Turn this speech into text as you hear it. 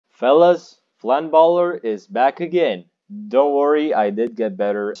Fellas, flanballer is back again. Don't worry, I did get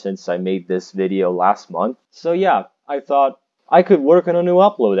better since I made this video last month. So yeah, I thought I could work on a new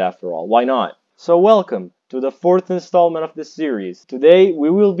upload after all, why not? So welcome to the 4th installment of this series. Today we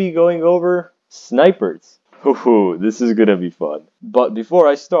will be going over snipers. Hoo, this is gonna be fun. But before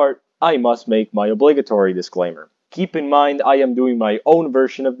I start, I must make my obligatory disclaimer. Keep in mind I am doing my own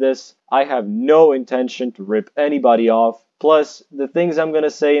version of this. I have no intention to rip anybody off. Plus, the things I'm gonna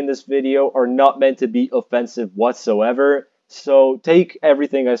say in this video are not meant to be offensive whatsoever, so take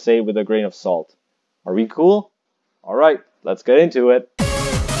everything I say with a grain of salt. Are we cool? Alright, let's get into it.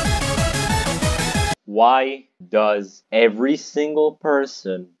 Why does every single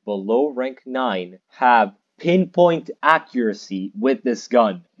person below rank 9 have pinpoint accuracy with this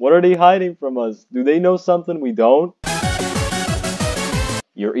gun? What are they hiding from us? Do they know something we don't?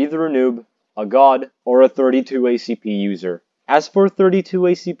 You're either a noob, a god, or a 32 ACP user. As for 32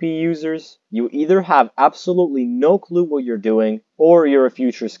 ACP users, you either have absolutely no clue what you're doing, or you're a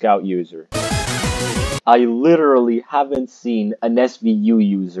future scout user. I literally haven't seen an SVU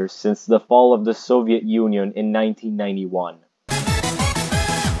user since the fall of the Soviet Union in 1991.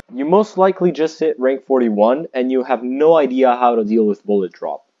 You most likely just hit rank 41 and you have no idea how to deal with bullet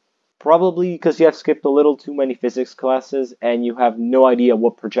drop. Probably because you have skipped a little too many physics classes and you have no idea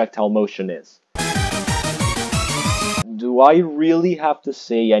what projectile motion is. Do I really have to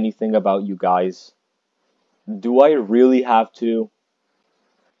say anything about you guys? Do I really have to?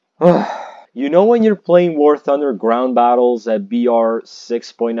 You know when you're playing War Thunder ground battles at BR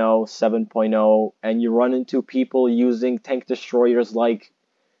 6.0, 7.0, and you run into people using tank destroyers like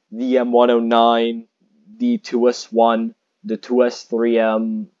the M109, the 2S1, the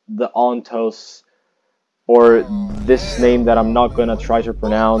 2S3M, the Ontos, or this name that I'm not gonna try to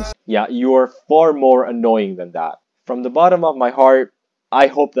pronounce. Yeah, you are far more annoying than that. From the bottom of my heart, I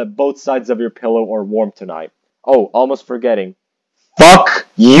hope that both sides of your pillow are warm tonight. Oh, almost forgetting. Fuck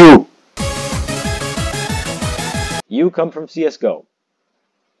you! You come from CSGO.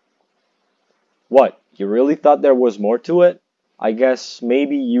 What, you really thought there was more to it? I guess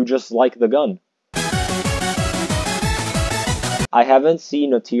maybe you just like the gun. I haven't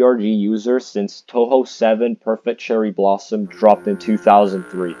seen a TRG user since Touhou 7 Perfect Cherry Blossom dropped in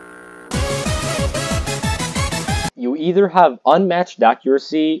 2003. You either have unmatched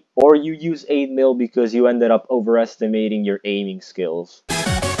accuracy, or you use 8mm because you ended up overestimating your aiming skills.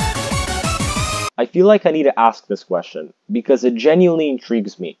 I feel like I need to ask this question, because it genuinely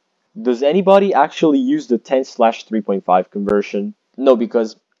intrigues me. Does anybody actually use the 10/3.5 conversion? No,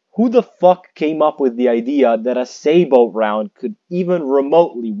 because who the fuck came up with the idea that a sailboat round could even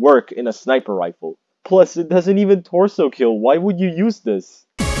remotely work in a sniper rifle? Plus, it doesn't even torso kill, why would you use this?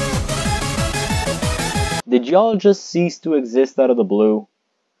 Did y'all just cease to exist out of the blue?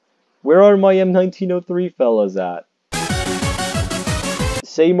 Where are my M1903 fellas at?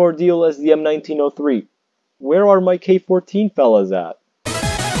 Same ordeal as the M1903. Where are my K14 fellas at?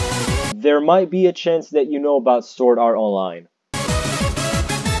 There might be a chance that you know about Sword Art Online.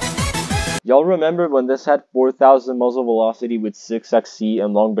 Y'all remember when this had 4000 muzzle velocity with 6xc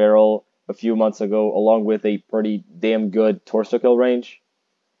and long barrel a few months ago, along with a pretty damn good torso kill range?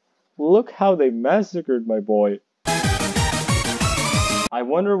 Look how they massacred my boy. I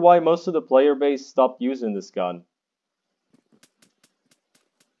wonder why most of the player base stopped using this gun.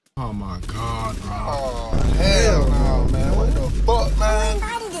 Oh my god, bro. Oh, hell no, man. What the fuck, man?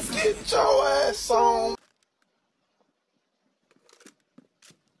 Get your ass on.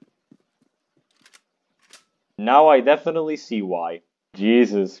 Now I definitely see why.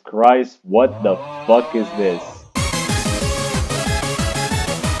 Jesus Christ, what the fuck is this?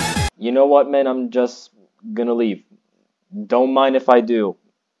 You know what, man? I'm just gonna leave. Don't mind if I do.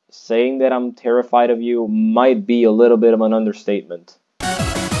 Saying that I'm terrified of you might be a little bit of an understatement.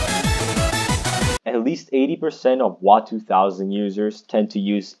 At least 80% of WA 2000 users tend to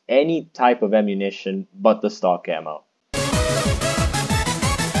use any type of ammunition but the stock ammo.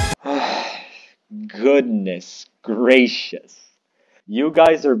 Goodness gracious. You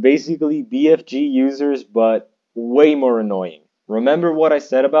guys are basically BFG users but way more annoying. Remember what I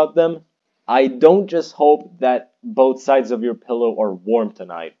said about them? I don't just hope that both sides of your pillow are warm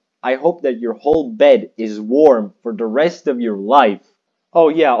tonight. I hope that your whole bed is warm for the rest of your life. Oh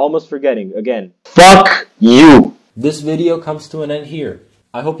yeah, almost forgetting, again. Fuck you! This video comes to an end here.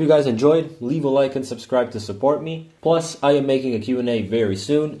 I hope you guys enjoyed. Leave a like and subscribe to support me. Plus, I am making a Q&A very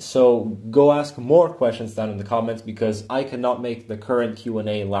soon, so go ask more questions down in the comments because I cannot make the current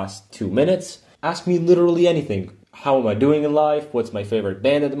Q&A last 2 minutes. Ask me literally anything. how am I doing in life? What's my favorite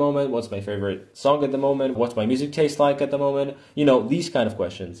band at the moment? What's my favorite song at the moment? What's my music taste like at the moment? You know, these kind of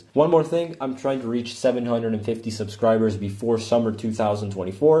questions. One more thing, I'm trying to reach 750 subscribers before summer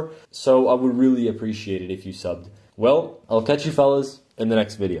 2024, so I would really appreciate it if you subbed. Well, I'll catch you fellas in the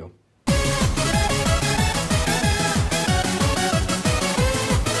next video.